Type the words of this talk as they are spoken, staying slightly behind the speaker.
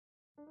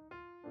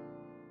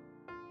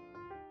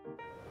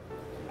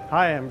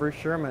Hi, I'm Bruce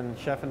Sherman,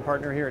 chef and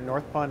partner here at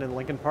North Pond in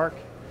Lincoln Park,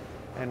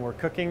 and we're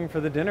cooking for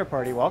the dinner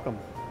party. Welcome.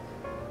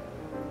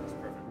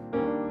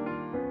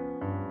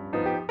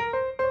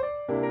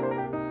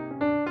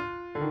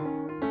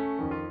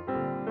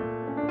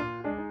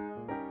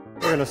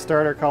 We're going to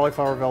start our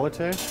cauliflower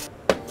velouté.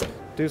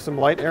 Do some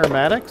light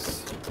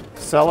aromatics,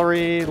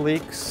 celery,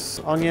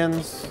 leeks,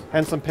 onions,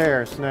 and some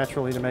pears,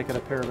 naturally, to make it a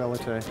pear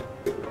velouté.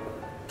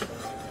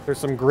 There's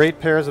some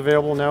great pears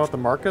available now at the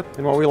market,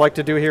 and what we like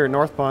to do here at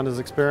North Pond is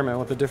experiment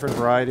with the different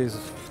varieties,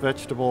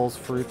 vegetables,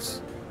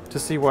 fruits, to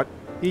see what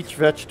each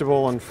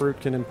vegetable and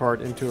fruit can impart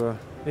into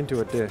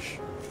a dish.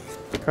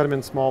 Cut them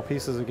in small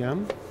pieces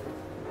again.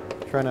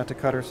 Try not to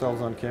cut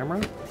ourselves on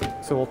camera.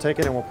 So we'll take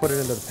it and we'll put it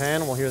into the pan.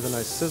 We'll hear the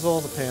nice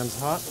sizzle. The pan's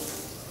hot.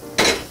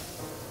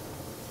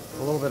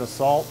 A little bit of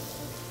salt.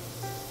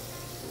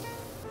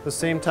 At the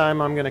same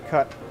time, I'm going to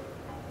cut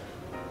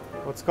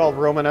what's called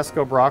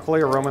Romanesco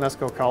broccoli or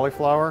Romanesco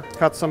cauliflower.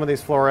 Cut some of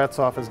these florets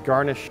off as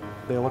garnish.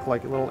 They look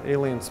like little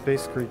alien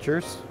space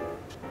creatures.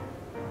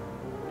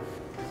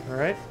 All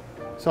right,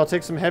 so I'll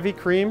take some heavy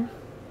cream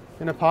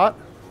in a pot.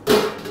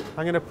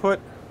 I'm going to put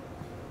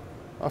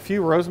a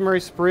few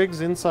rosemary sprigs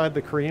inside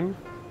the cream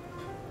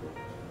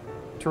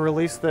to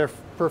release their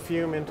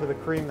perfume into the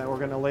cream that we're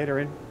going to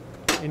later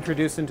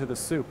introduce into the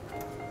soup.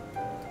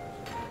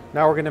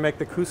 Now we're going to make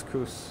the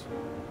couscous.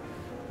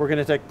 We're going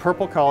to take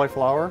purple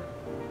cauliflower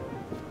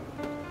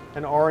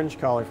and orange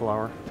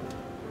cauliflower.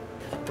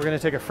 We're going to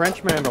take a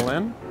French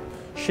mandolin,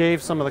 shave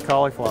some of the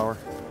cauliflower.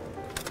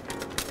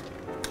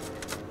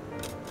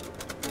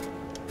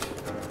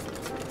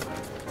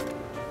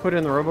 Put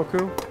in the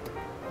roboku.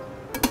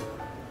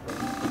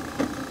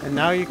 And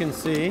now you can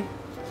see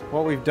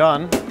what we've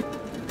done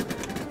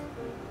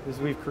is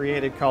we've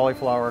created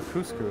cauliflower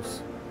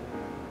couscous.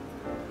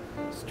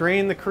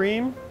 Strain the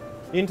cream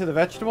into the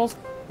vegetables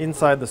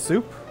inside the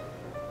soup.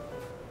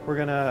 We're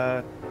going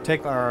to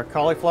take our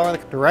cauliflower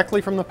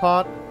directly from the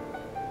pot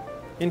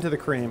into the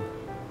cream.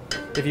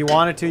 If you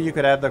wanted to, you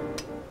could add the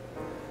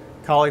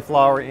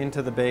cauliflower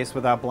into the base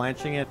without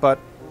blanching it, but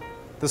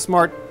the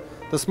smart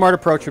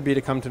approach would be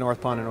to come to North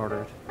Pond and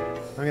order it.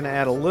 I'm going to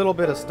add a little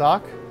bit of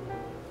stock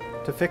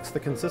to fix the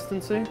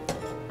consistency,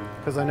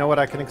 because I know what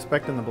I can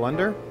expect in the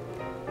blender.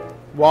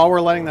 While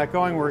we're letting that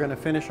going, we're going to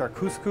finish our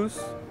couscous.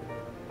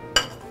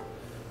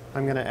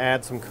 I'm going to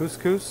add some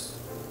couscous.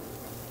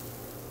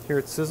 Hear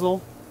it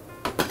sizzle.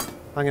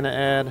 I'm going to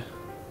add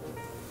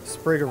a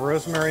sprig of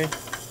rosemary.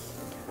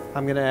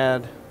 I'm going to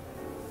add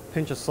a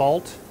pinch of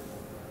salt,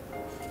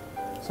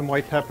 some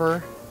white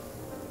pepper,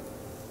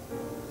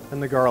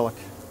 and the garlic.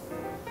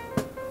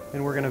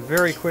 And we're going to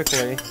very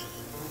quickly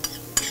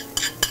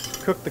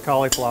cook the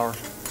cauliflower.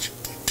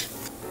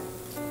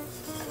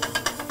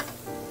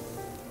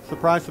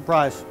 Surprise,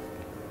 surprise.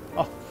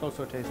 Oh,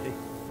 so tasty.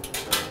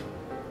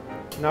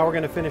 Now we're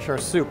going to finish our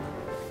soup.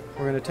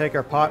 We're going to take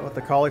our pot with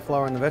the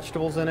cauliflower and the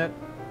vegetables in it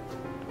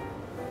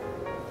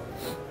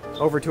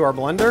over to our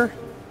blender,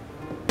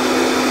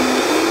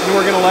 and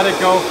we're going to let it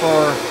go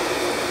for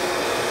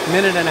a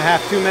minute and a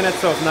half, 2 minutes,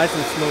 so it's nice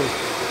and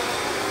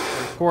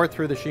smooth. Pour it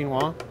through the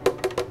chinois.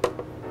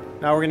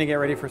 Now we're going to get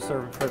ready for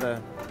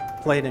the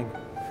plating.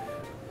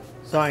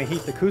 So I'm going to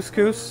heat the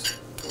couscous.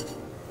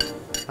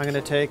 I'm going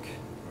to take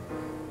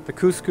the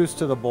couscous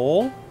to the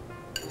bowl,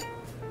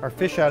 our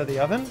fish out of the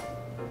oven,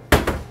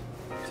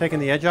 taking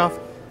the edge off.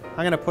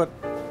 I'm going to put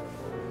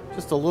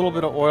just a little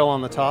bit of oil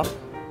on the top,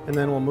 and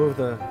then we'll move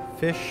the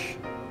fish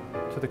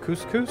to the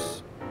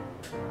couscous.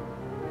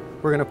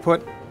 We're going to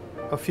put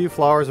a few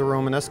flowers of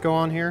Romanesco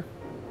on here.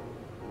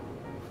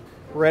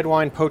 Red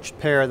wine poached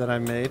pear that I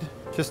made,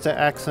 just to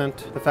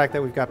accent the fact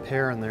that we've got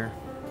pear in there.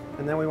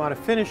 And then we want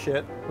to finish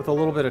it with a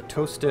little bit of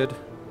toasted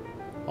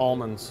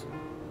almonds.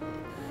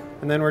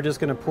 And then we're just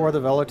going to pour the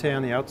velouté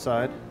on the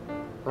outside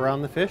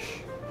around the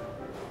fish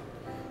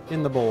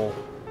in the bowl.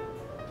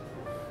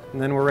 And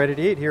then we're ready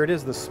to eat. Here it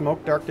is, the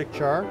smoked Arctic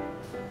char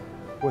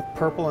with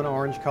purple and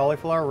orange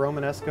cauliflower,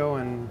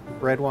 Romanesco, and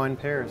red wine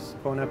pears.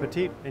 Bon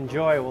appetit.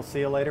 Enjoy. We'll see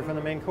you later for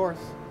the main course.